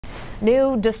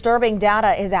New disturbing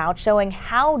data is out showing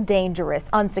how dangerous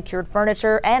unsecured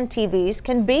furniture and TVs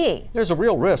can be. There's a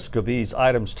real risk of these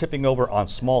items tipping over on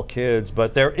small kids,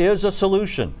 but there is a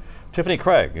solution. Tiffany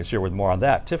Craig is here with more on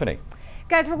that. Tiffany.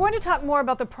 Guys, we're going to talk more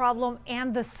about the problem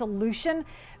and the solution,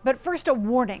 but first a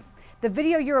warning. The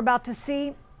video you're about to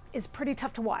see is pretty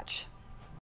tough to watch.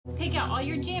 Pick out all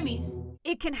your jammies.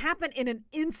 It can happen in an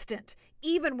instant,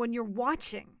 even when you're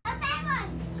watching.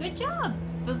 Good job.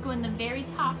 Those go in the very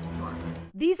top drawer.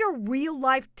 These are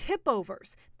real-life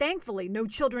tip-overs. Thankfully, no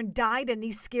children died in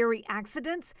these scary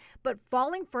accidents, but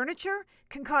falling furniture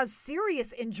can cause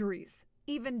serious injuries,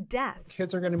 even death.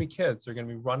 Kids are going to be kids. They're going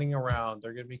to be running around.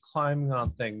 They're going to be climbing on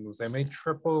things. They may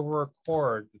trip over a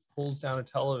cord that pulls down a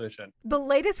television. The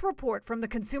latest report from the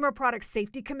Consumer Product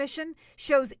Safety Commission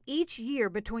shows each year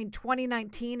between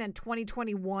 2019 and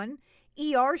 2021,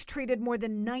 ERs treated more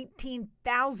than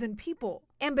 19,000 people.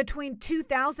 And between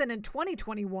 2000 and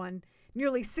 2021,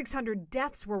 nearly 600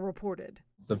 deaths were reported.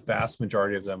 The vast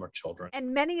majority of them are children.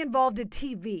 And many involved a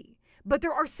TV. But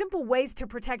there are simple ways to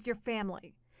protect your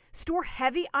family. Store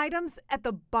heavy items at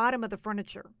the bottom of the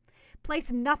furniture.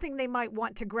 Place nothing they might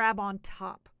want to grab on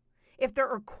top. If there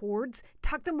are cords,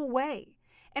 tuck them away.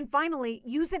 And finally,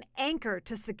 use an anchor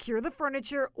to secure the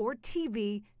furniture or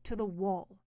TV to the wall.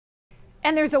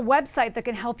 And there's a website that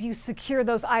can help you secure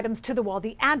those items to the wall.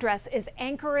 The address is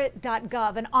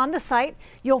anchorit.gov. And on the site,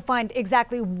 you'll find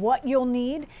exactly what you'll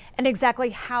need and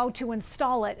exactly how to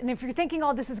install it. And if you're thinking,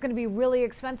 oh, this is going to be really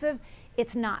expensive,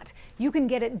 it's not. You can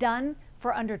get it done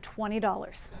for under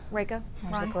 $20. Reka?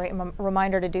 That's a great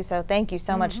reminder to do so. Thank you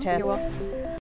so much, Tiff. You're welcome.